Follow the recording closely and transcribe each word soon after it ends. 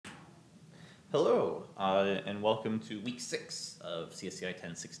Hello, and welcome to week 6 of CSCI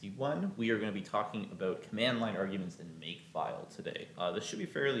 1061. We are going to be talking about command line arguments in Makefile today. This should be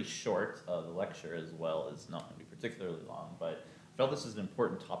fairly short. The lecture as well is not going to be particularly long, but I felt this is an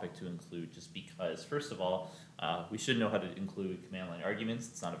important topic to include just because, first of all, we should know how to include command line arguments.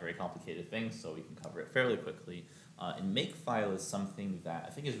 It's not a very complicated thing, so we can cover it fairly quickly. And Makefile is something that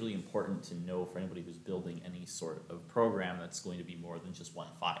I think is really important to know for anybody who's building any sort of program that's going to be more than just one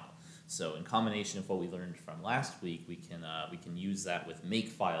file. So in combination of what we learned from last week, we can use that with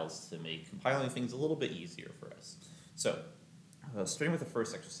Makefiles to make compiling things a little bit easier for us. So starting with the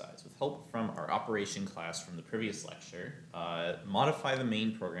first exercise, with help from our operation class from the previous lecture, modify the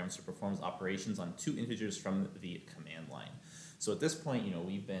main program so it performs operations on 2 integers from the command line. So at this point,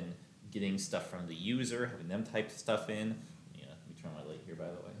 we've been getting stuff from the user, having them type stuff in. Yeah, let me turn my light here, by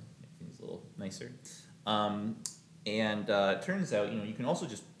the way, make things a little nicer. And it turns out, you can also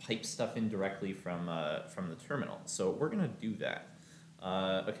just pipe stuff in directly from the terminal. So we're going to do that.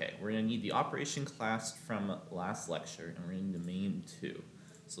 Okay, we're going to need the operation class from last lecture, and we're going to need the main too.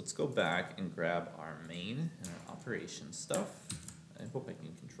 So let's go back and grab our main and our operation stuff. I hope I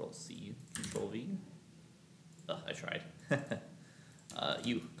can Control-C, Control-V. I tried.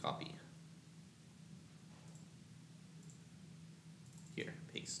 Copy. Here,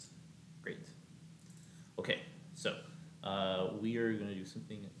 paste. Great. Okay. So, we are going to do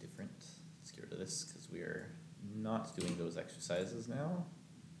something different. Let's get rid of this because we are not doing those exercises now.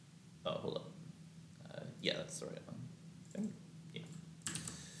 Oh, hold up. Yeah, that's the right one. I think.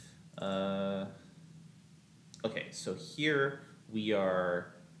 Yeah. Okay, so here we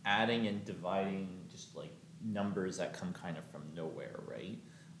are adding and dividing just like numbers that come kind of from nowhere, right?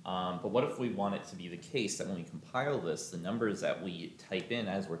 But what if we want it to be the case that when we compile this, the numbers that we type in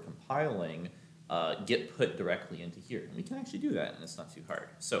as we're compiling get put directly into here. And we can actually do that, and it's not too hard.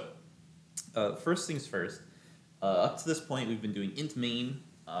 So first things first, up to this point we've been doing int main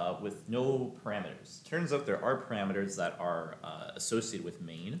with no parameters. Turns out there are parameters that are associated with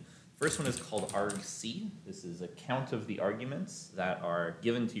main. First one is called Args. This is a count of the arguments that are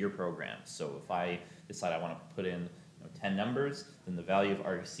given to your program. So if I decide I want to put in 10 numbers, then the value of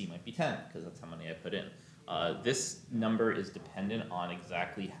Args might be 10, because that's how many I put in. This number is dependent on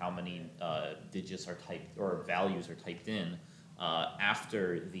exactly how many digits are typed or values are typed in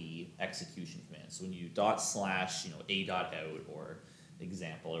after the execution command. So when you /a.out or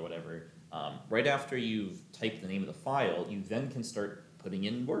example or whatever, right after you've typed the name of the file, you then can start putting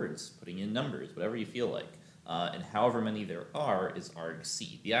in words, putting in numbers, whatever you feel like. And however many there are is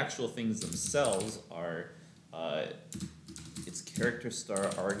argc. The actual things themselves are it's character star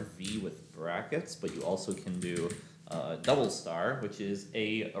argv with brackets, but you also can do double star, which is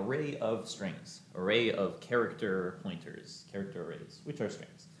a array of strings, array of character pointers, character arrays, which are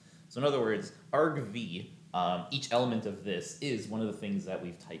strings. So in other words, argv, each element of this is one of the things that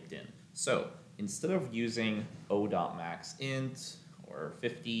we've typed in. So instead of using o.maxint or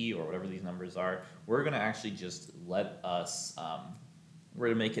 50 or whatever these numbers are, we're going to actually just let us, we're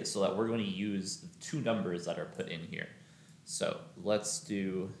going to make it so that we're going to use 2 numbers that are put in here. So let's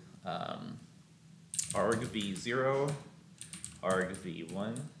do argv0, argv1,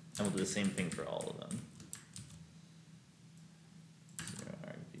 and we'll do the same thing for all of them. 0,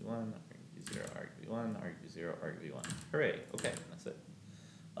 argv1, argv0, argv1, argv0, argv1. Hooray, okay, that's it.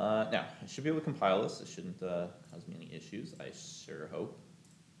 Now, I should be able to compile this. It shouldn't cause me any issues, I sure hope.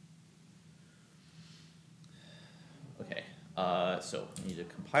 Okay, so I need to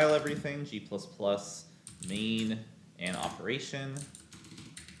compile everything, g++, main, and operation.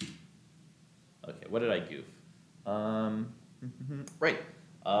 Okay, what did I goof? Right.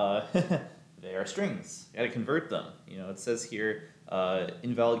 They are strings. You gotta convert them. It says here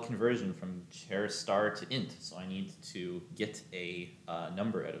invalid conversion from char star to int. So I need to get a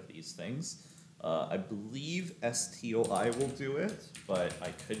number out of these things. I believe STOI will do it, but I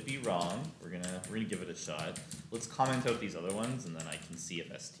could be wrong. We're gonna give it a shot. Let's comment out these other ones, and then I can see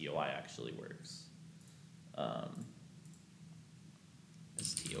if STOI actually works.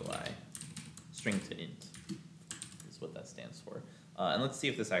 STOI, string to int, is what that stands for. And let's see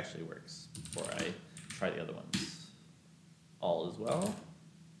if this actually works before I try the other ones. All is well.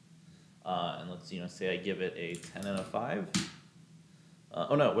 And let's say I give it a 10 and a 5.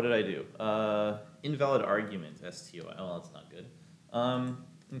 Oh no, what did I do? Invalid argument, STOI. Oh, that's not good.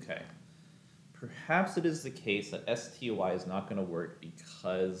 Okay. Perhaps it is the case that STOI is not going to work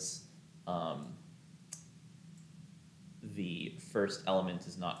because the first element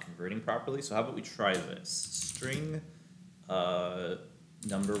is not converting properly. So how about we try this? String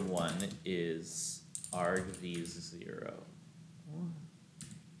number 1 is argv0.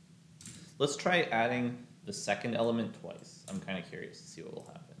 Let's try adding the second element twice. I'm kind of curious to see what will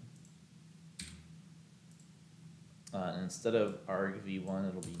happen. And instead of argv1,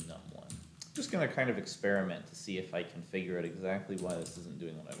 it'll be num1. Just going to kind of experiment to see if I can figure out exactly why this isn't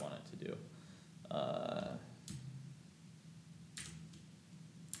doing what I want it to do.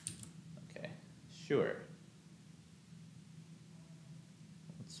 Okay, sure.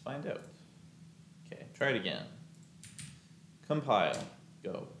 Let's find out. Okay, try it again. Compile,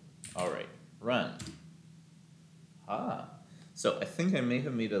 go. All right, run. So I think I may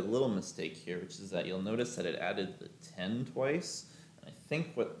have made a little mistake here, which is that you'll notice that it added the 10 twice. And I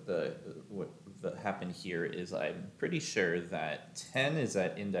think what happened here is I'm pretty sure that 10 is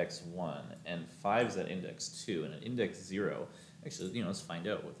at index 1 and 5 is at index 2, and at index 0, actually, let's find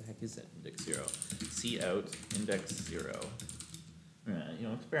out what the heck is at index 0. Cout index 0.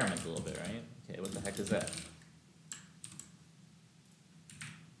 Experiment a little bit, right? Okay, what the heck is that?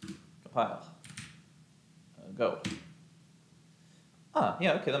 Compile. Go.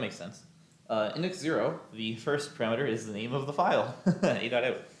 Yeah, okay, that makes sense. Index 0, the first parameter is the name of the file,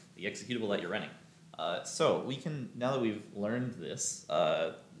 a.out, the executable that you're running. So we can, now that we've learned this,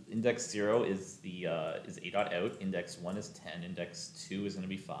 index 0 is a.out, index 1 is 10, index 2 is going to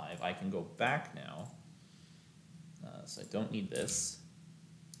be 5. I can go back now, so I don't need this.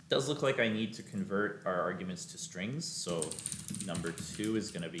 It does look like I need to convert our arguments to strings, so number 2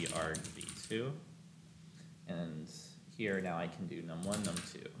 is going to be argv2, and here now I can do num1,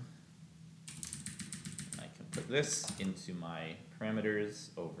 num2. I can put this into my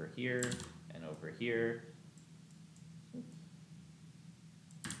parameters over here and over here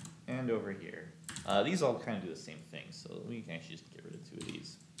and over here. These all kind of do the same thing, so we can actually just get rid of 2 of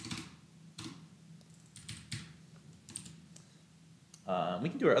these. We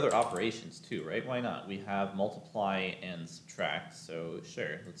can do our other operations too, right? Why not? We have multiply and subtract, so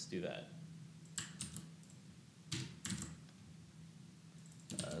sure, let's do that.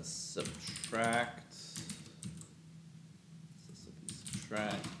 Subtract, this will be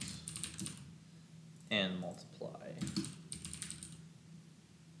subtract, and multiply.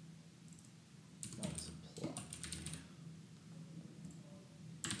 Let's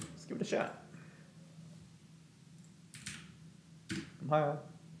give it a shot. Compile.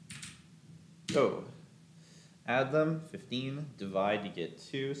 Go. Add them, 15, divide, you get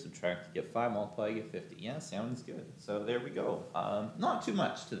 2, subtract, you get 5, multiply, you get 50. Yeah, sounds good. So there we go. Not too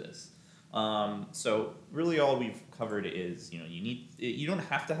much to this. So really all we've covered is, you don't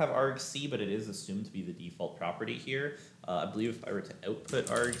have to have argc, but it is assumed to be the default property here. I believe if I were to output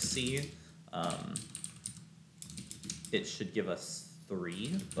argc, it should give us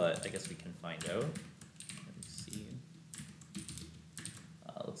 3, but I guess we can find out. Let me see.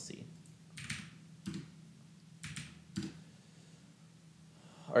 Let's see.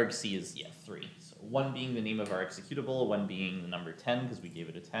 Argc is, 3. So 1 being the name of our executable, 1 being the number 10 because we gave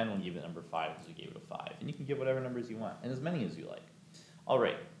it a 10, 1 gave it number 5 because we gave it a 5. And you can give whatever numbers you want, and as many as you like. All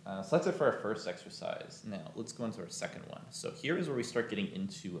right, so that's it for our first exercise. Now, let's go into our second one. So here is where we start getting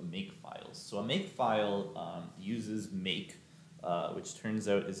into Makefiles. So a Makefile uses make, which turns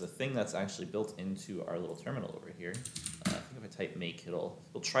out is a thing that's actually built into our little terminal over here. I think if I type make, it'll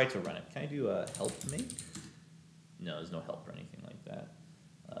try to run it. Can I do a help make? No, there's no help or anything like that.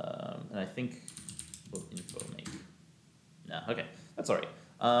 And I think info make. No, okay, that's all right.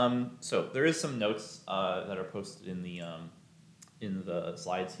 So there is some notes that are posted in the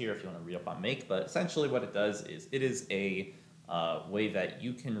slides here if you want to read up on make. But essentially, what it does is it is a way that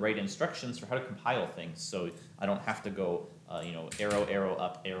you can write instructions for how to compile things. So I don't have to go arrow arrow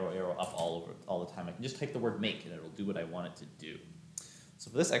up all the time. I can just type the word make and it'll do what I want it to do. So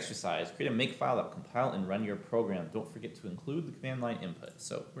for this exercise, create a Makefile that will compile and run your program. Don't forget to include the command line input.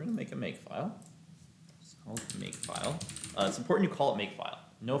 So we're going to make a Makefile. It's called Makefile. It's important you call it Makefile.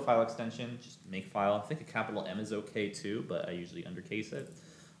 No file extension, just Makefile. I think a capital M is okay too, but I usually undercase it.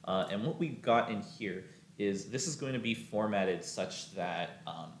 And what we've got in here is this is going to be formatted such that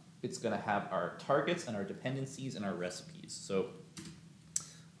it's going to have our targets and our dependencies and our recipes. So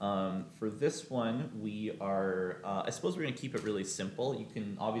for this one, we are, I suppose we're going to keep it really simple. You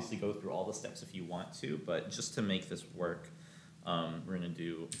can obviously go through all the steps if you want to, but just to make this work, we're going to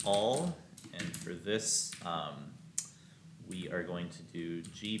do all, and for this, we are going to do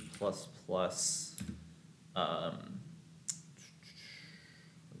g++,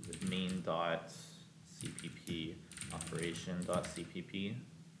 main.cpp operation.cpp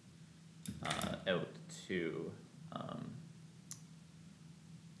out to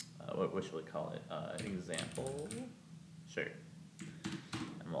what should we call it? Example? Sure.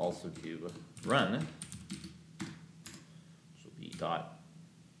 And we'll also do run, which will be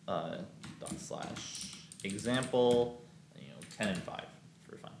example, 10 and 5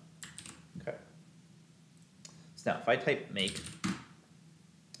 for fun. Okay. So now if I type make,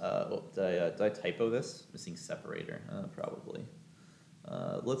 did I typo this? Missing separator, probably.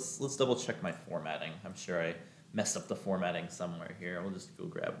 Let's double check my formatting. I'm sure I messed up the formatting somewhere here. We'll just go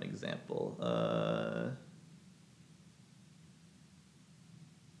grab an example.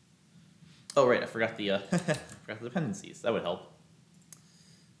 Oh right, I forgot the forgot the dependencies. That would help.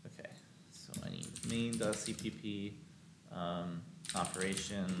 Okay, so I need main.cpp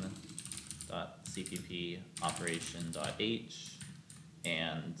operation.cpp operation.h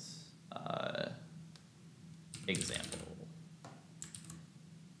and example.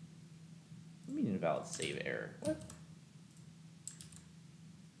 I mean invalid save error. What?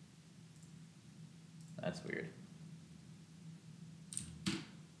 That's weird.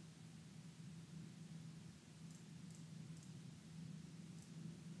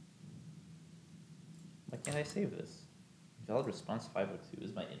 Why can't I save this? Invalid response 502.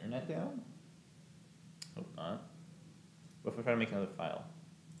 Is my internet down? Hope not. What if I try to make another file?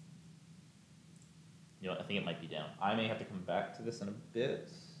 I think it might be down. I may have to come back to this in a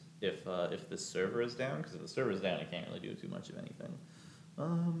bit if this server is down, because if the server is down, I can't really do too much of anything.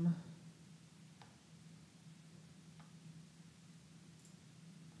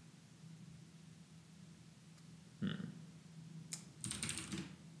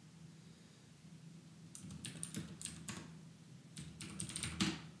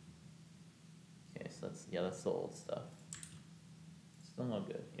 Okay, so that's the old stuff. Still no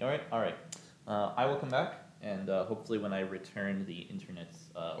good. All right. I will come back, and hopefully when I return the internet,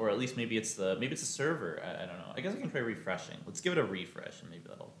 or at least maybe it's a server. I don't know. I guess I can try refreshing. Let's give it a refresh, and maybe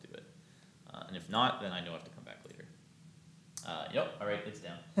that'll do it. And if not, then I know I have to come back later. Yep. All right, it's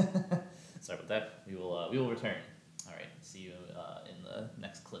down. Sorry about that. We will return. All right. See you in the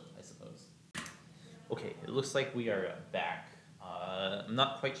next clip, I suppose. Okay. It looks like we are back. I'm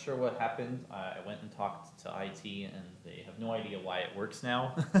not quite sure what happened. I went and talked to IT, and they have no idea why it works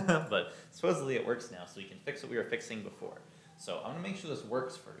now. But supposedly it works now, so we can fix what we were fixing before. So I'm going to make sure this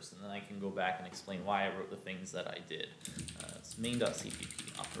works first, and then I can go back and explain why I wrote the things that I did. It's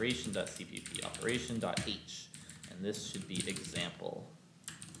main.cpp, operation.cpp, operation.h, and this should be example.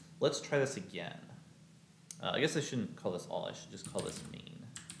 Let's try this again. I guess I shouldn't call this all. I should just call this main.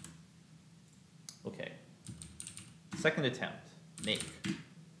 Okay. Second attempt. Make.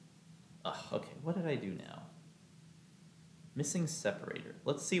 Okay, what did I do now? Missing separator.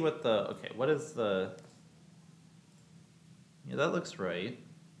 Let's see what what is the... Yeah, that looks right.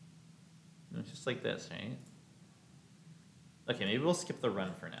 It's just like this, right? Okay, maybe we'll skip the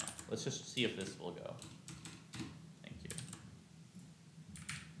run for now. Let's just see if this will go. Thank you.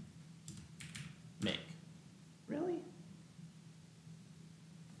 Make. Really?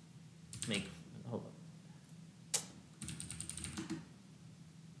 Make. Hold on.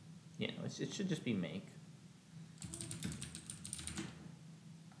 Yeah, it should just be make.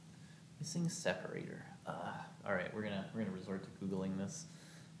 Missing separator. All right, we're gonna resort to googling this.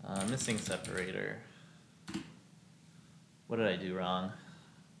 Missing separator. What did I do wrong?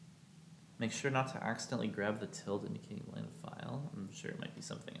 Make sure not to accidentally grab the tilde indicating line of file. I'm sure it might be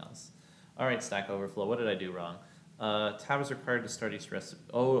something else. All right, Stack Overflow. What did I do wrong? Tab is required to start each recipe.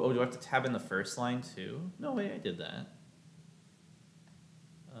 Oh, do I have to tab in the first line too? No way, I did that.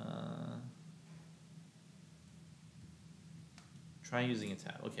 Try using a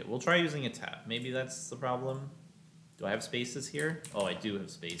tab. Okay, we'll try using a tab. Maybe that's the problem. Do I have spaces here? Oh, I do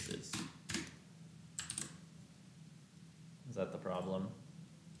have spaces. Is that the problem?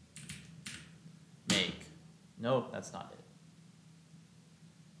 Make. Nope, that's not it.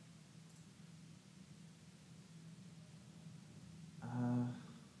 Okay,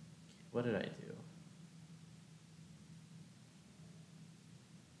 what did I do?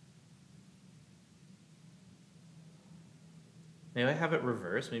 Maybe I have it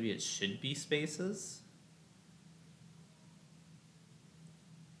reversed. Maybe it should be spaces.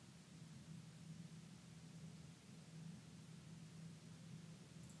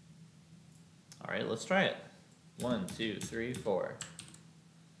 All right, let's try it. 1, 2, 3, 4.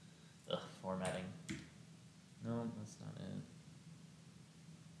 Ugh, formatting. No, that's not it.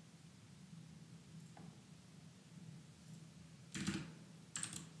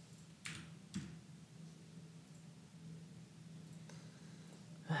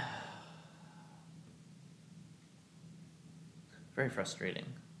 Very frustrating.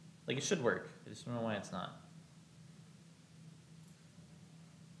 Like, it should work. I just don't know why it's not.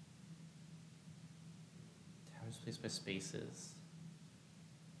 Tab is replaced by spaces.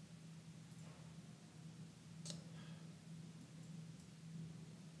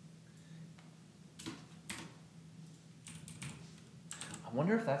 I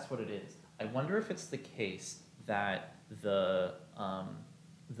wonder if that's what it is. I wonder if it's the case that the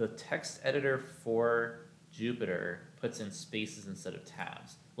text editor for Jupyter puts in spaces instead of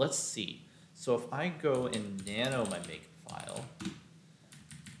tabs. Let's see. So if I go and nano my Makefile,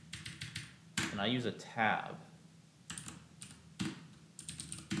 and I use a tab,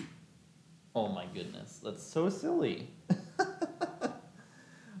 oh my goodness, that's so silly.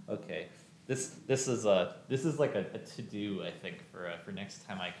 Okay, this is like a to-do, I think, for next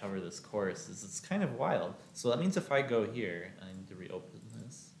time I cover this course. It's kind of wild. So that means if I go here, I need to reopen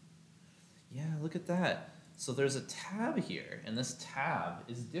this. Yeah, look at that. So there's a tab here, and this tab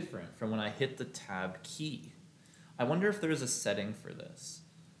is different from when I hit the tab key. I wonder if there's a setting for this.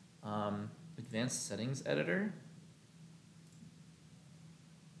 Advanced settings editor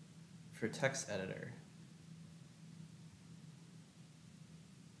for text editor.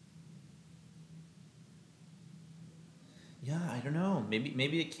 Yeah, I don't know.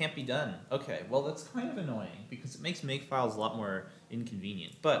 Maybe it can't be done. Okay, well that's kind of annoying because it makes Makefiles a lot more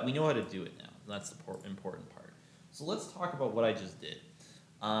inconvenient. But we know how to do it now. That's the important part. So let's talk about what I just did.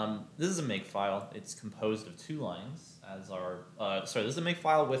 This is a Makefile. It's composed of 2 lines. This is a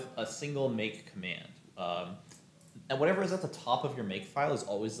Makefile with a single make command. And whatever is at the top of your Makefile is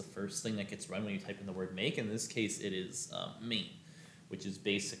always the first thing that gets run when you type in the word make. In this case, it is main, which is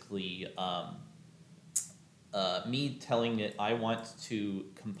basically me telling it I want to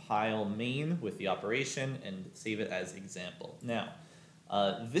compile main with the operation and save it as example. Now,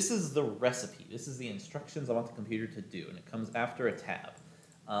 this is the recipe. This is the instructions I want the computer to do, and it comes after a tab.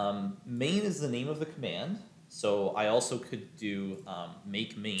 Main is the name of the command, so I also could do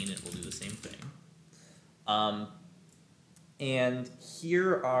make main, and it will do the same thing. And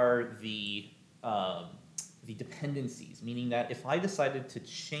here are the dependencies, meaning that if I decided to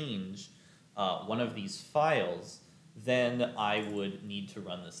change one of these files, then I would need to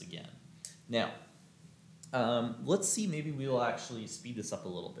run this again. Now, let's see, maybe we will actually speed this up a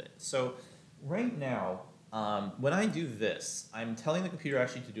little bit. So right now, when I do this, I'm telling the computer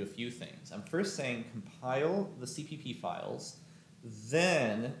actually to do a few things. I'm first saying compile the CPP files,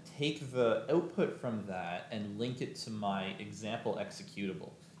 then take the output from that and link it to my example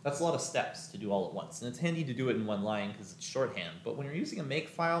executable. That's a lot of steps to do all at once, and it's handy to do it in one line because it's shorthand. But when you're using a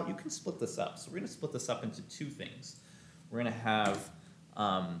Makefile, you can split this up. So we're going to split this up into 2 things. We're going to have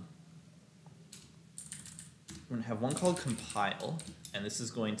one called compile, and this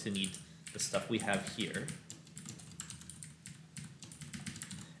is going to need the stuff we have here.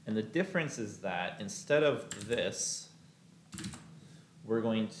 And the difference is that instead of this, we're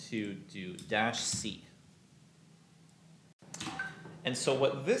going to do -c. And so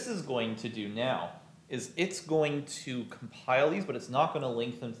what this is going to do now is it's going to compile these, but it's not going to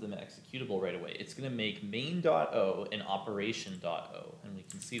link them to the executable right away. It's going to make main.o and operation.o. And we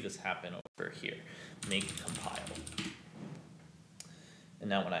can see this happen over here. Make compile. And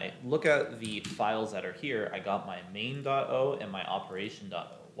now when I look at the files that are here, I got my main.o and my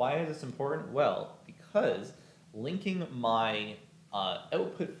operation.o. Why is this important? Well, because linking my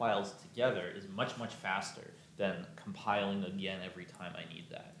output files together is much, much faster than compiling again every time I need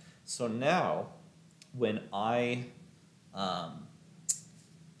that. So now, when I am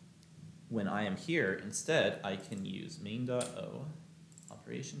here, instead I can use main.o,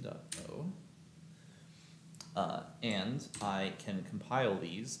 operation.o, and I can compile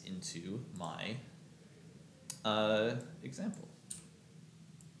these into my example.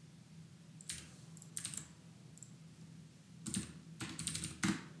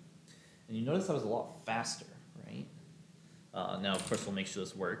 And you notice that was a lot faster, right? Now, of course, we'll make sure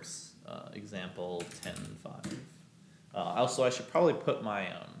this works. Example 10.5. Also, I should probably put my,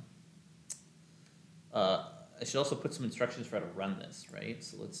 I should also put some instructions for how to run this, right?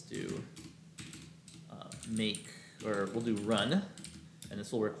 So let's do we'll do run, and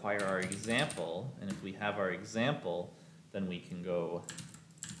this will require our example. And if we have our example, then we can go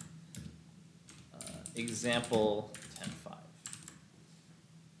example 10.5.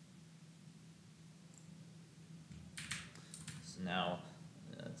 Now,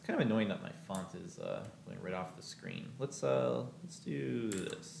 it's kind of annoying that my font is going right off the screen. Let's do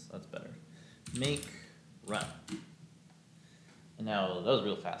this. That's better. Make run. And now that was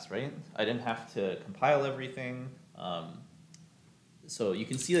real fast, right? I didn't have to compile everything. So you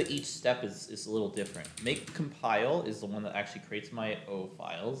can see that each step is a little different. Make compile is the one that actually creates my O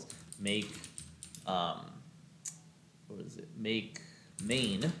files. Make Make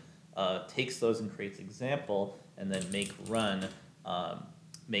main takes those and creates example, and then make run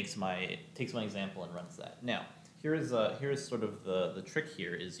takes my example and runs that. Now, here's sort of the trick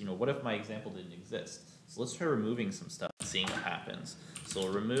here is, what if my example didn't exist? So let's try removing some stuff. Let's seeing what happens. So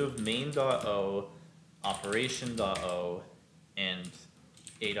we'll remove main.o, operation.o, and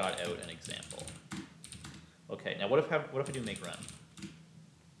a.out an example. Okay, now what if I do make run?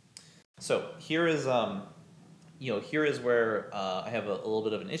 So here is here is where I have a little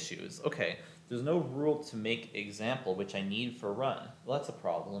bit of an issue. Is okay, there's no rule to make example, which I need for run. Well, that's a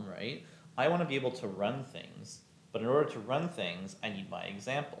problem, right? I want to be able to run things, but in order to run things, I need my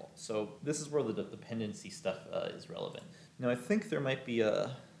example. So this is where the dependency stuff is relevant. Now I think there might be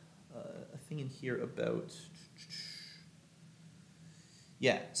a thing in here about,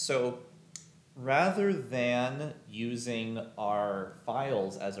 yeah, so rather than using our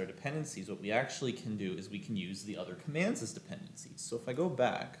files as our dependencies, what we actually can do is we can use the other commands as dependencies. So if I go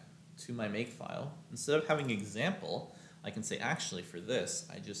back to my Makefile, instead of having example, I can say actually for this,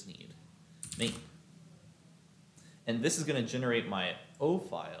 I just need main. And this is going to generate my O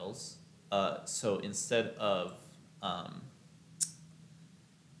files. So instead of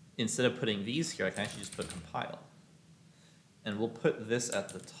putting these here, I can actually just put compile. And we'll put this at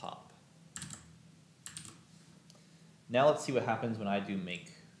the top. Now let's see what happens when I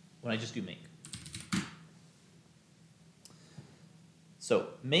just do make. So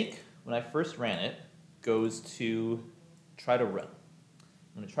make, when I first ran it, goes to try to run.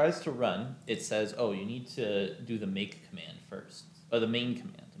 When it tries to run, it says, oh, you need to do the make command first, or the main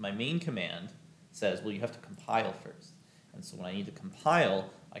command. My main command says, well, you have to compile first. And so when I need to compile,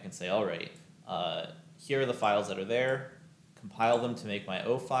 I can say, all right, here are the files that are there, compile them to make my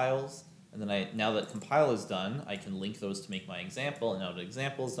O files, and then now that compile is done, I can link those to make my example, and now that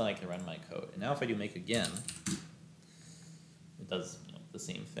example is done, I can run my code. And now if I do make again, it does the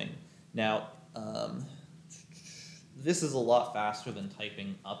same thing. Now, this is a lot faster than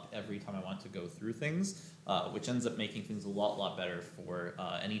typing up every time I want to go through things, which ends up making things a lot better for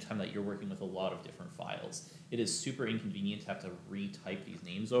any time that you're working with a lot of different files. It is super inconvenient to have to retype these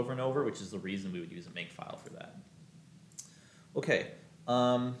names over and over, which is the reason we would use a Makefile for that. Okay.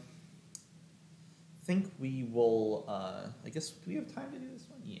 I think we will, I guess, do we have time to do this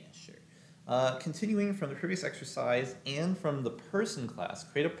one? Yeah, sure. Continuing from the previous exercise and from the person class,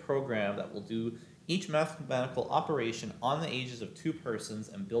 create a program that will do each mathematical operation on the ages of two persons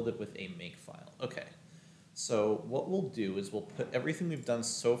and build it with a Makefile. Okay, so what we'll do is we'll put everything we've done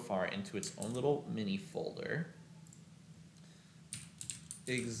so far into its own little mini folder.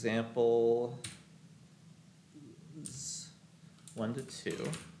 Example 1 to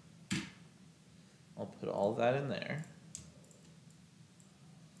 2. I'll put all that in there.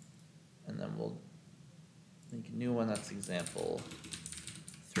 And then we'll make a new one that's example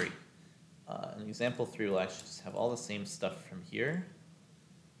 3. And example 3 will actually just have all the same stuff from here,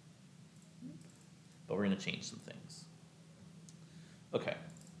 but we're going to change some things. Okay,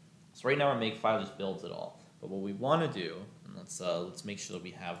 so right now our Makefile just builds it all. But what we want to do, and let's make sure that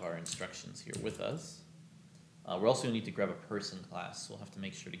we have our instructions here with us. We're also going to need to grab a person class, so we'll have to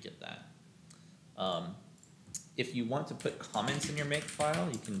make sure to get that. If you want to put comments in your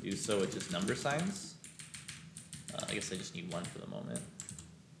Makefile, you can do so with just number signs. I guess I just need one for the moment.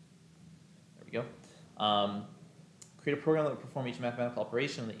 There we go. Create a program that will perform each mathematical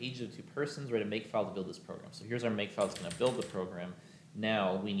operation on the age of two persons. Write a Makefile to build this program. So here's our Makefile that's going to build the program.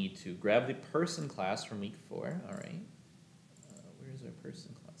 Now we need to grab the person class from week 4. All right. Where's our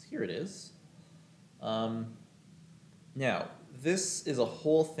person class? Here it is. Now, this is a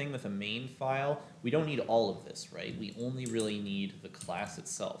whole thing with a main file. We don't need all of this, right? We only really need the class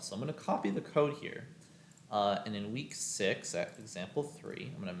itself. So I'm going to copy the code here. And in week 6, at example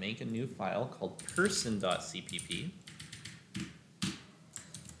 3, I'm going to make a new file called person.cpp. I'm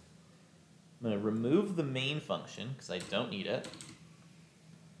going to remove the main function because I don't need it.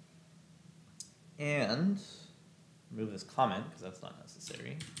 And remove this comment because that's not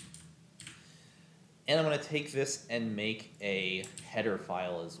necessary. And I'm going to take this and make a header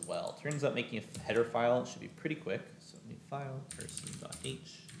file as well. Turns out making a header file should be pretty quick. So new file,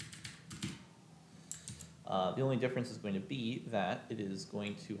 person.h. The only difference is going to be that it is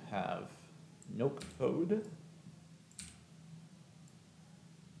going to have no code.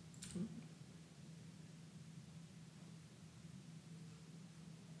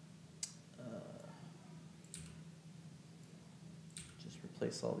 Just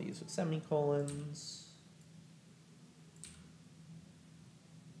replace all these with semicolons.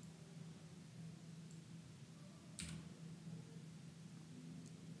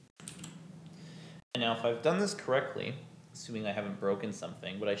 And now if I've done this correctly, assuming I haven't broken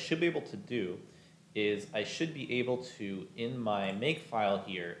something, what I should be able to do is I should be able to, in my Makefile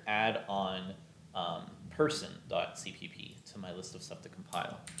here, add on person.cpp to my list of stuff to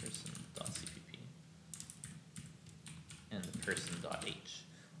compile. Person.cpp. person.h.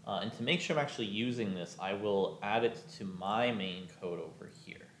 And to make sure I'm actually using this, I will add it to my main code over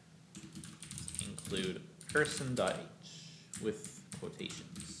here. So include person.h with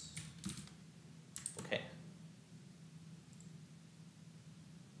quotations. Okay.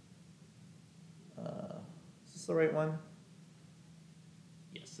 Is this the right one?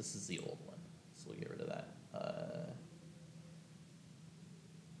 Yes, this is the old one. So we'll get rid of that.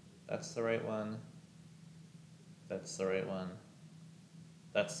 That's the right one. That's the right one.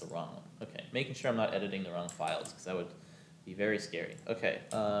 That's the wrong one. Okay, making sure I'm not editing the wrong files because that would be very scary. Okay,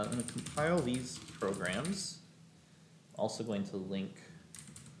 I'm going to compile these programs. I'm also going to link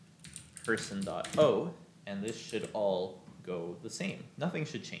person.o, and this should all go the same. Nothing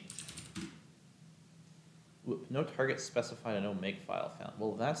should change. Whoop, no target specified and no makefile found.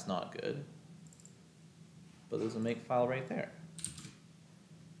 Well, that's not good. But there's a makefile right there.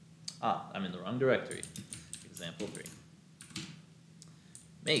 Ah, I'm in the wrong directory. Example 3.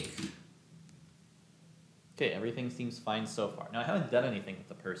 Make. Okay, everything seems fine so far. Now, I haven't done anything with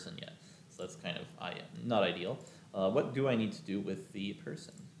the person yet, so that's kind of not ideal. What do I need to do with the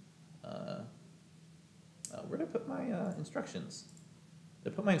person? Where did I put my instructions?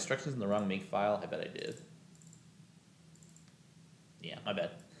 Did I put my instructions in the wrong makefile? I bet I did. Yeah, my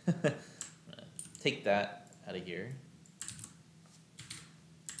bad. I'm gonna take that out of here.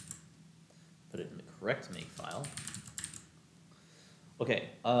 Put it in the correct makefile. Okay,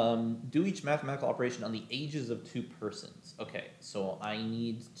 do each mathematical operation on the ages of 2 persons. Okay, so I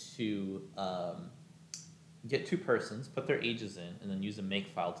need to get 2 persons, put their ages in, and then use a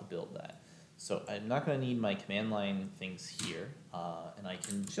makefile to build that. So I'm not going to need my command line things here, and I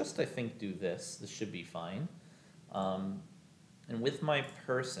can just, I think, do this. This should be fine. And with my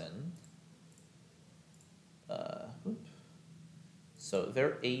person, so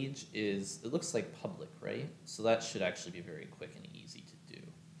their age is, it looks like public, right? So that should actually be very quick and easy to do.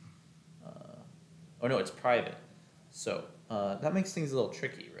 Oh no, it's private. So that makes things a little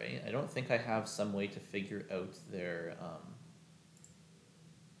tricky, right? I don't think I have some way to figure out their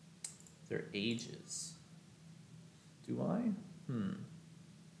ages. Do I?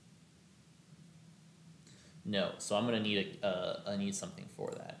 No, so I'm gonna need I need something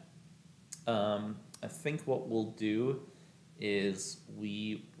for that. I think what we'll do is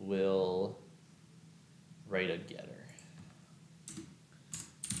we will write a getter.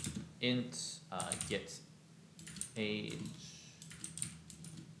 Int get age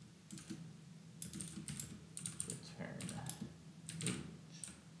return age.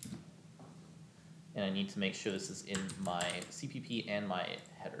 And I need to make sure this is in my CPP and my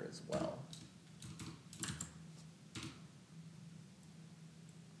header as well.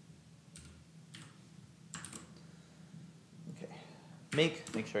 Okay,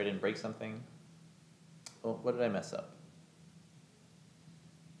 make sure I didn't break something. Oh, what did I mess up?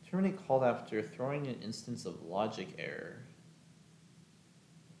 Terminate called after throwing an instance of logic error.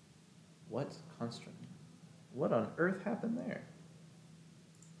 What construct? What on earth happened there?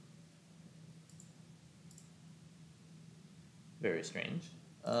 Very strange.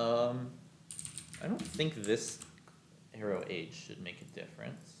 I don't think this arrow age should make a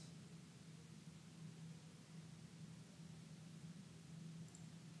difference.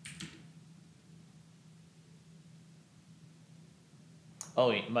 Oh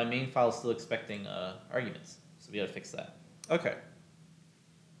wait, my main file is still expecting arguments, so we gotta fix that. Okay.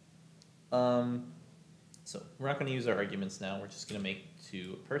 So we're not gonna use our arguments now. We're just gonna make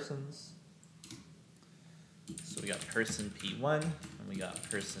 2 persons. So we got person P1 and we got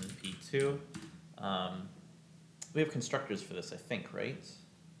person P2. We have constructors for this, I think, right?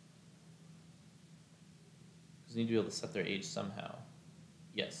 Because we need to be able to set their age somehow.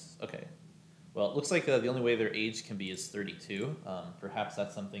 Yes. Okay. Well, it looks like the only way their age can be is 32. Perhaps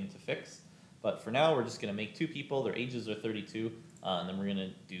that's something to fix. But for now, we're just going to make 2 people. Their ages are 32. And then we're going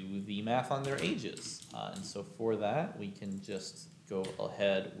to do the math on their ages. And so for that, we can just go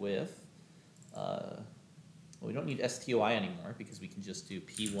ahead with... well, we don't need STOI anymore because we can just do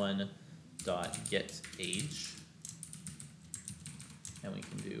P1 dot get age. And we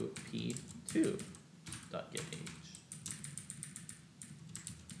can do P2 dot get age.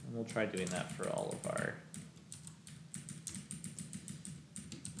 And we'll try doing that for all of our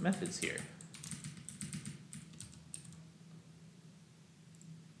methods here.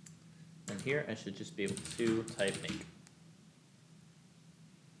 And here I should just be able to type make.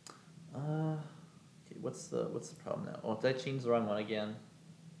 Okay, what's the problem now? Oh, did I change the wrong one again?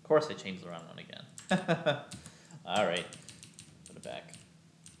 Of course I changed the wrong one again. All right, put it back.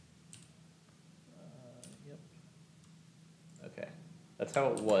 Yep. Okay. That's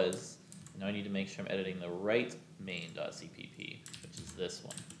how it was. Now I need to make sure I'm editing the right main.cpp, which is this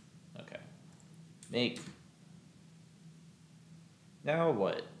one. Okay. Make. Now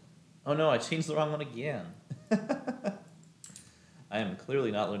what? Oh no, I changed the wrong one again. I am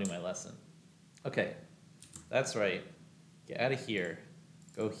clearly not learning my lesson. Okay, that's right. Get out of here.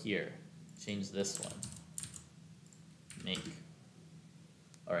 Go here. Change this one. Make.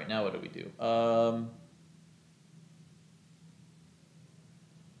 All right, now what do we do?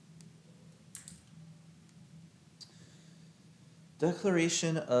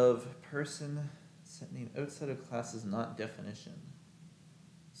 Declaration of person set name outside of class is not definition.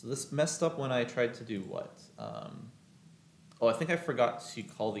 So this messed up when I tried to do what? Oh, I think I forgot to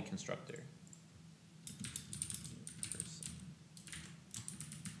call the constructor.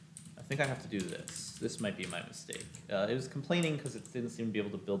 I think I have to do this. This might be my mistake. It was complaining because it didn't seem to be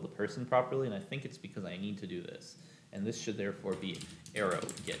able to build the person properly, and I think it's because I need to do this. And this should therefore be arrow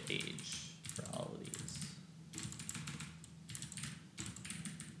get age for all of these.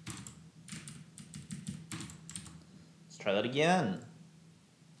 Let's try that again.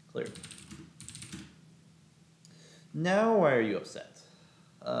 Clear. Now why are you upset?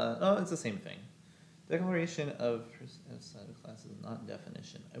 Oh, it's the same thing. Declaration of person outside of class is not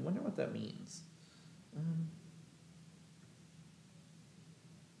definition. I wonder what that means.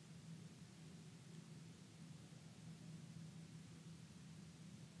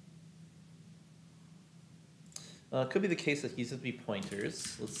 It could be the case that these would be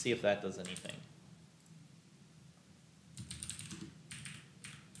pointers. Let's see if that does anything.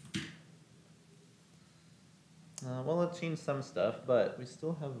 Well, it changed some stuff, but we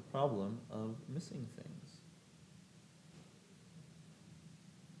still have a problem of missing things.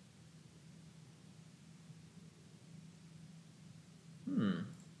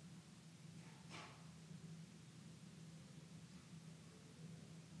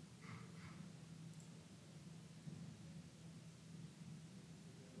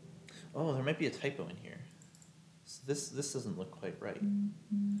 Oh, there might be a typo in here. So this doesn't look quite right.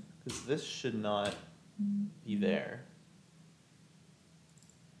 Because this should not be there.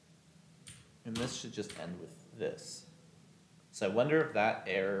 And this should just end with this. So I wonder if that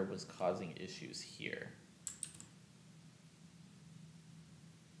error was causing issues here.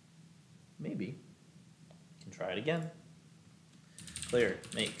 Maybe. Can try it again. Clear,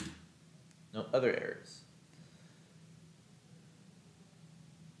 make. No other errors.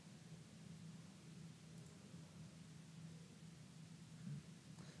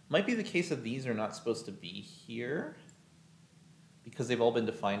 Might be the case that these are not supposed to be here because they've all been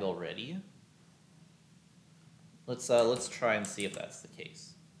defined already. Let's try and see if that's the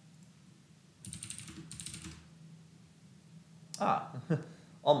case. Ah,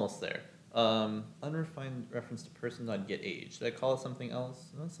 almost there. Unrefined reference to person.getAge. Did I call it something else?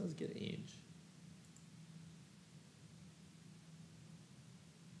 No, it says getAge.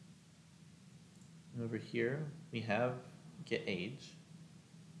 And over here we have getAge.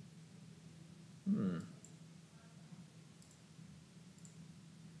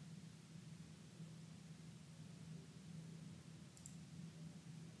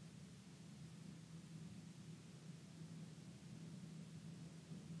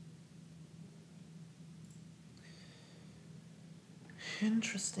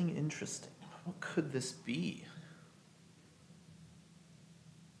 Interesting, interesting. What could this be?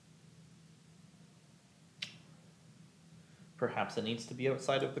 Perhaps it needs to be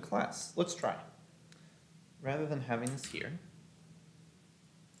outside of the class. Let's try. Rather than having this here,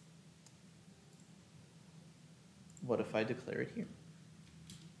 what if I declare it here?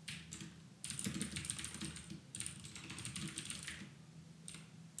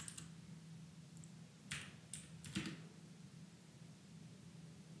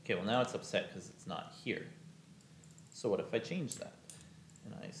 Okay, well now it's upset because it's not here. So what if I change that?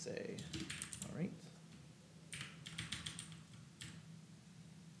 And I say, all right.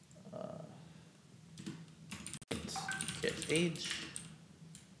 Get age.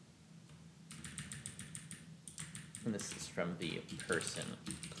 And this is from the person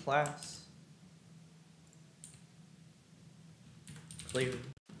class. Clear,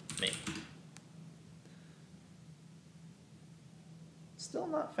 make. Still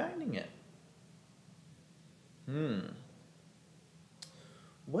not finding it.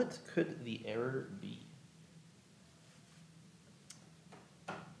 What could the error be?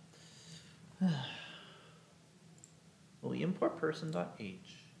 Well, we import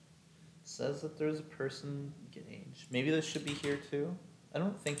person.age. Says that there's a person get age. Maybe this should be here too. I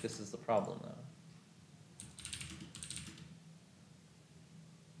don't think this is the problem though.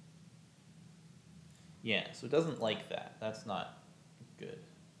 Yeah, so it doesn't like that. That's not good.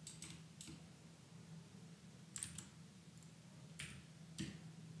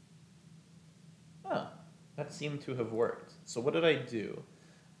 that seemed to have worked. So what did I do?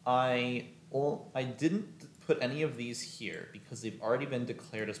 I didn't put any of these here because they've already been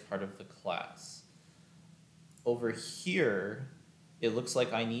declared as part of the class. Over here, it looks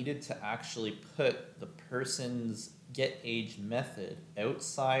like I needed to actually put the person's getAge method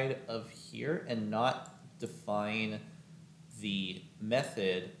outside of here and not define the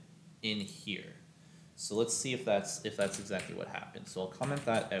method in here. So let's see if that's exactly what happened. So I'll comment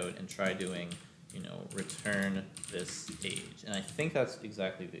that out and try doing, return this age. And I think that's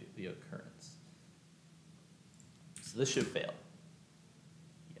exactly the occurrence. So this should fail.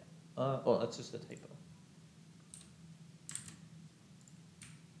 Yeah. Oh, that's just a typo.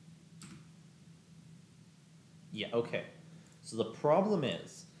 Yeah, okay. So the problem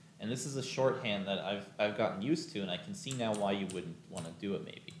is, and this is a shorthand that I've gotten used to, and I can see now why you wouldn't want to do it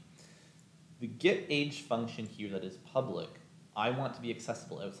maybe. The getAge function here that is public, I want to be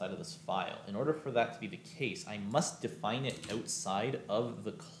accessible outside of this file. In order for that to be the case, I must define it outside of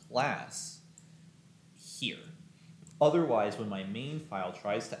the class here. Otherwise, when my main file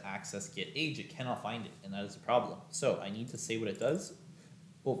tries to access getAge, it cannot find it, and that is a problem. So I need to say what it does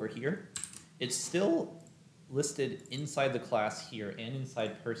over here. It's still listed inside the class here and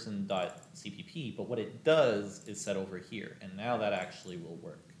inside person.cpp, but what it does is set over here, and now that actually will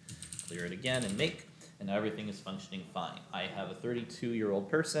work. Clear it again and make, and now everything is functioning fine. I have a 32-year-old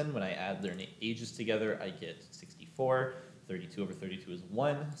person. When I add their ages together, I get 64. 32 over 32 is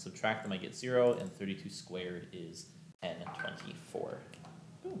 1. Subtract them, I get 0, and 32 squared is 1024.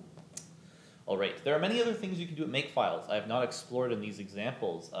 Boom. All right, there are many other things you can do with Makefiles I have not explored in these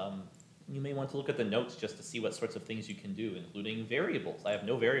examples. You may want to look at the notes just to see what sorts of things you can do, including variables. I have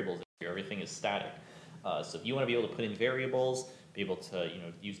no variables here. Everything is static. So if you want to be able to put in variables, be able to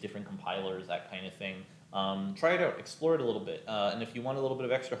use different compilers, that kind of thing, try it out, explore it a little bit. And if you want a little bit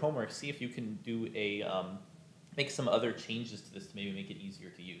of extra homework, see if you can do make some other changes to this to maybe make it easier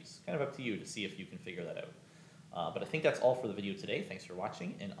to use. Kind of up to you to see if you can figure that out. But I think that's all for the video today. Thanks for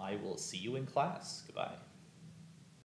watching, and I will see you in class. Goodbye.